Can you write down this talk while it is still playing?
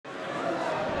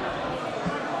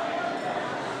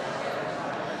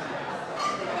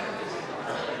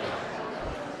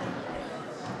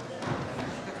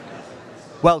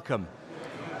Welcome.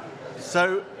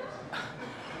 So,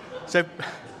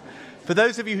 for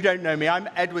those of you who don't know me, I'm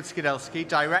Edward Skidelsky,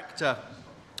 Director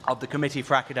of the Committee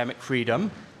for Academic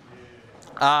Freedom.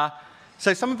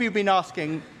 So some of you have been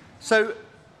asking, so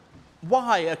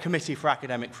why a Committee for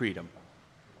Academic Freedom?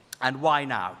 And why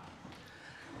now?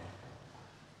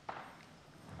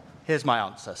 Here's my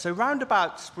answer. So round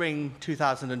about spring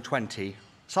 2020,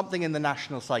 something in the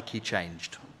national psyche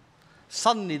changed.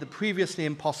 Suddenly, the previously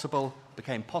impossible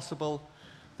became possible,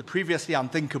 the previously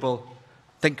unthinkable,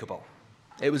 thinkable.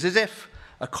 It was as if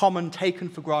a common,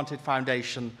 taken-for-granted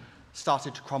foundation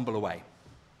started to crumble away.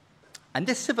 And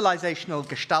this civilizational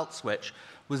gestalt switch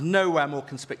was nowhere more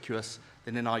conspicuous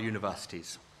than in our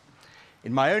universities.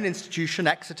 In my own institution,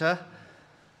 Exeter,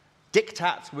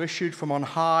 diktats were issued from on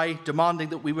high, demanding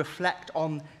that we reflect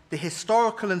on the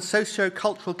historical and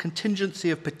socio-cultural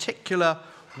contingency of particular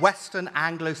Western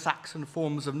Anglo-Saxon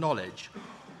forms of knowledge,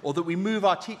 or that we move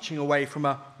our teaching away from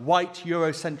a white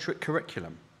Eurocentric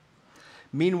curriculum.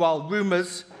 Meanwhile,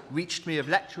 rumors reached me of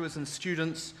lecturers and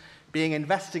students being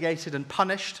investigated and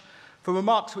punished for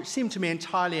remarks which seemed to me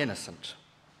entirely innocent.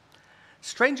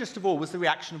 Strangest of all was the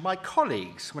reaction of my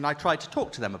colleagues when I tried to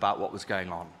talk to them about what was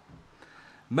going on.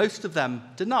 Most of them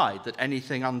denied that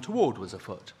anything untoward was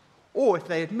afoot, or if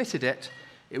they admitted it,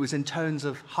 it was in tones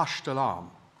of hushed alarm.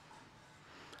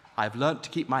 "I've learnt to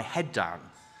keep my head down,"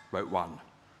 wrote one.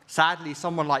 "Sadly,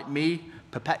 someone like me,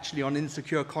 perpetually on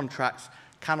insecure contracts,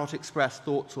 cannot express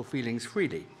thoughts or feelings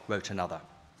freely," wrote another.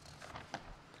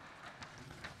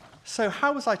 So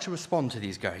how was I to respond to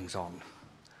these goings-on?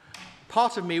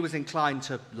 Part of me was inclined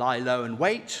to lie low and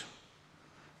wait.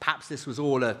 Perhaps this was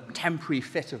all a temporary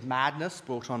fit of madness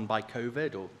brought on by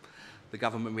COVID or the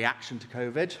government reaction to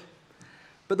COVID.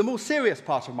 But the more serious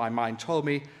part of my mind told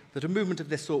me that a movement of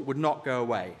this sort would not go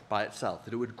away by itself,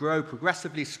 that it would grow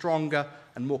progressively stronger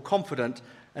and more confident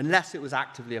unless it was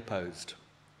actively opposed.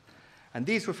 And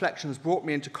these reflections brought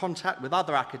me into contact with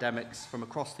other academics from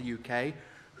across the UK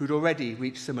who'd already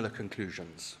reached similar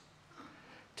conclusions.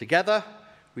 Together,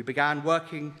 we began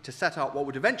working to set out what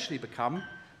would eventually become,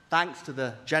 thanks to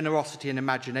the generosity and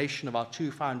imagination of our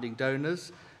two founding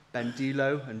donors, Ben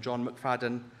Delo and John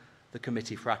McFadden, the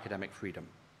Committee for Academic Freedom.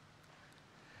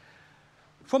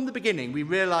 From the beginning, we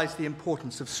realized the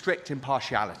importance of strict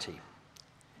impartiality.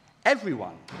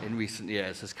 Everyone in recent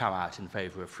years has come out in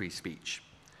favor of free speech.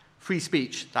 Free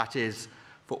speech, that is,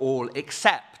 for all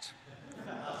except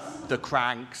the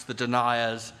cranks, the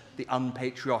deniers, the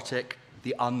unpatriotic,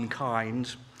 the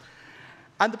unkind.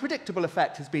 And the predictable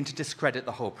effect has been to discredit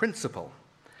the whole principle.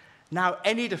 Now,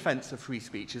 any defense of free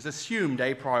speech is assumed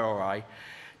a priori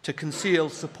to conceal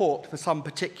support for some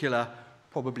particular,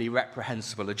 probably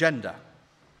reprehensible agenda.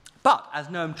 But, as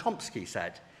Noam Chomsky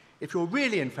said, if you're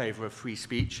really in favor of free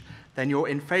speech, then you're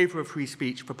in favor of free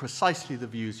speech for precisely the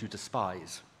views you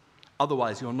despise.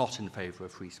 Otherwise, you're not in favor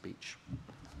of free speech.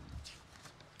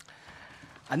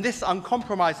 And this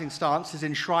uncompromising stance is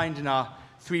enshrined in our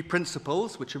three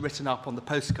principles, which are written up on the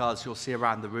postcards you'll see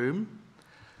around the room.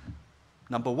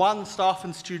 Number one, staff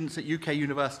and students at UK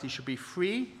universities should be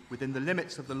free, within the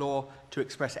limits of the law, to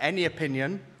express any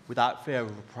opinion without fear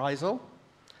of reprisal.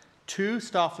 Two,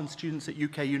 staff and students at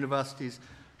UK universities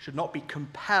should not be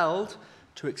compelled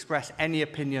to express any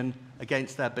opinion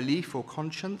against their belief or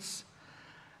conscience.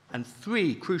 And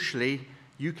three, crucially,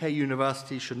 UK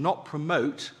universities should not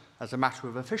promote, as a matter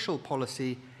of official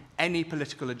policy, any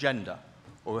political agenda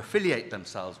or affiliate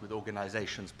themselves with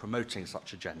organizations promoting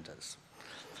such agendas.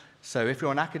 So if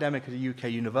you're an academic at a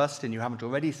UK university and you haven't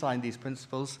already signed these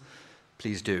principles,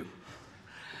 please do.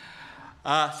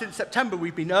 Since September,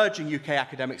 we've been urging UK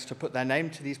academics to put their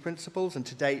name to these principles, and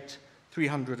to date,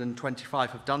 325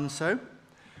 have done so.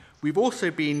 We've also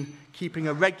been keeping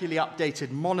a regularly updated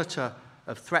monitor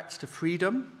of threats to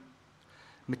freedom,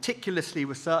 meticulously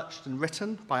researched and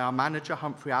written by our manager,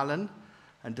 Humphrey Allen,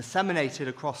 and disseminated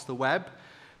across the web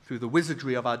through the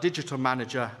wizardry of our digital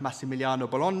manager, Massimiliano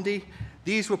Bolondi.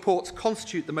 These reports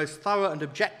constitute the most thorough and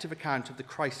objective account of the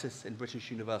crisis in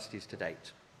British universities to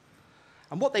date.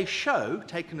 And what they show,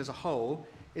 taken as a whole,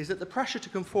 is that the pressure to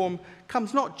conform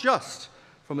comes not just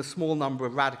from a small number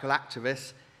of radical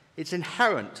activists, it's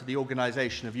inherent to the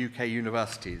organisation of UK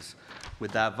universities,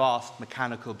 with their vast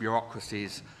mechanical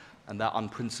bureaucracies and their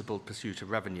unprincipled pursuit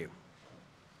of revenue.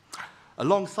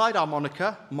 Alongside our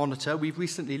monitor, we've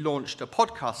recently launched a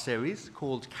podcast series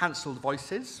called Cancelled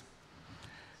Voices.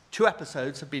 2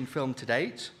 episodes have been filmed to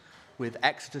date, with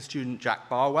Exeter student Jack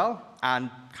Barwell,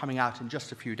 and coming out in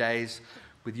just a few days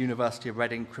with University of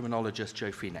Reading criminologist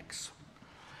Joe Phoenix.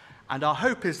 And our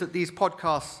hope is that these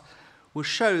podcasts will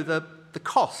show the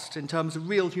cost in terms of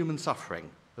real human suffering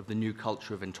of the new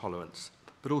culture of intolerance,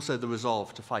 but also the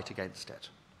resolve to fight against it.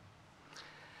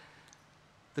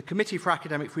 The Committee for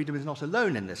Academic Freedom is not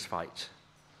alone in this fight.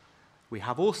 We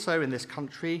have also in this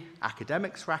country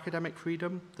Academics for Academic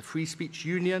Freedom, the Free Speech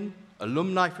Union,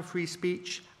 Alumni for Free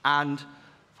Speech, and,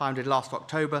 founded last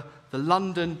October, the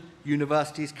London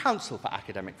University's Council for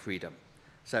Academic Freedom.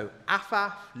 So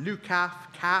AFAF, LUCAF,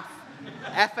 CAF,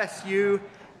 FSU,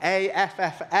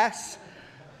 AFFS,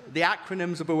 the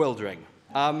acronyms are bewildering.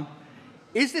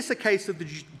 Is this a case of the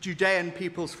Judean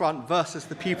People's Front versus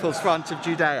the People's Front of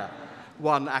Judea?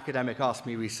 One academic asked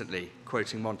me recently,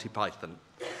 quoting Monty Python.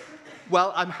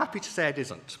 Well, I'm happy to say it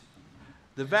isn't.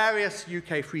 The various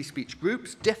UK free speech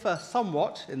groups differ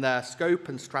somewhat in their scope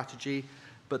and strategy,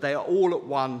 but they are all at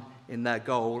one in their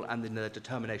goal and in their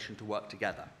determination to work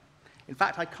together. In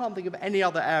fact, I can't think of any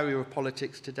other area of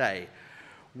politics today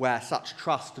where such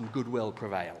trust and goodwill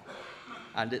prevail.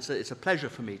 And it's a pleasure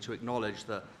for me to acknowledge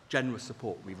the generous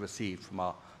support we've received from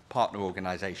our partner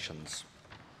organisations.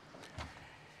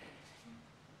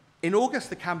 In August,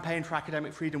 the Campaign for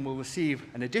Academic Freedom will receive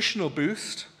an additional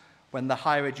boost when the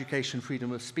Higher Education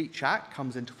Freedom of Speech Act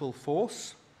comes into full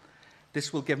force.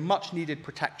 This will give much needed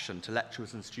protection to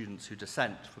lecturers and students who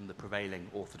dissent from the prevailing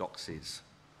orthodoxies.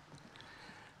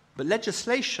 But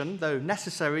legislation, though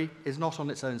necessary, is not on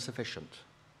its own sufficient.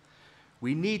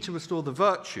 We need to restore the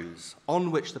virtues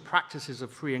on which the practices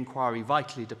of free inquiry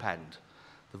vitally depend,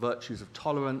 the virtues of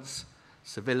tolerance,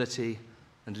 civility,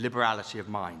 and liberality of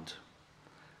mind.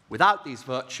 Without these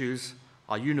virtues,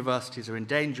 our universities are in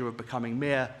danger of becoming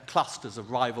mere clusters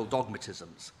of rival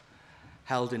dogmatisms,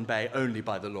 held in bay only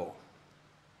by the law.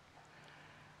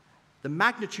 The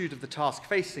magnitude of the task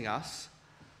facing us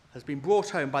has been brought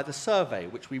home by the survey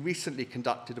which we recently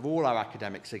conducted of all our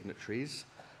academic signatories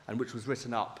and which was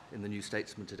written up in the New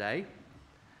Statesman today.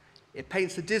 It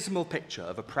paints a dismal picture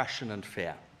of oppression and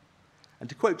fear. And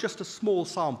to quote just a small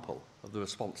sample of the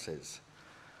responses,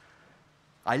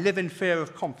 I live in fear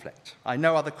of conflict. I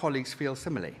know other colleagues feel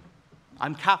similarly.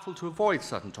 I'm careful to avoid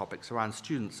certain topics around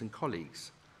students and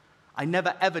colleagues. I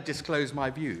never ever disclose my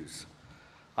views.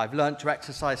 I've learned to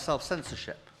exercise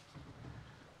self-censorship.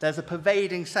 There's a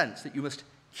pervading sense that you must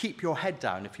keep your head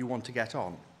down if you want to get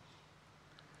on.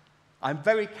 I'm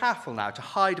very careful now to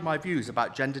hide my views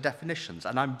about gender definitions,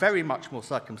 and I'm very much more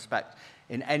circumspect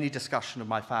in any discussion of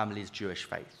my family's Jewish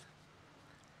faith.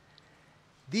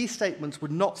 These statements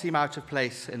would not seem out of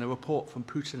place in a report from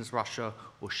Putin's Russia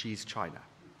or Xi's China.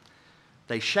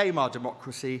 They shame our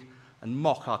democracy and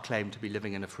mock our claim to be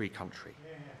living in a free country.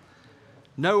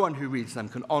 No one who reads them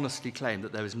can honestly claim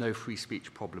that there is no free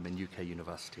speech problem in UK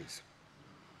universities.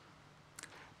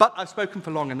 But I've spoken for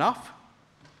long enough.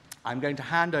 I'm going to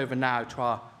hand over now to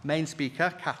our main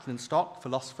speaker, Kathleen Stock,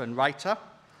 philosopher and writer.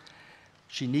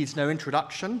 She needs no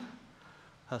introduction.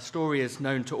 Her story is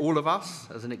known to all of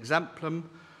us as an exemplum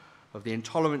of the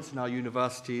intolerance in our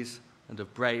universities and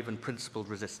of brave and principled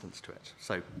resistance to it.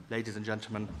 So, ladies and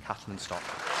gentlemen, Kathleen Stock.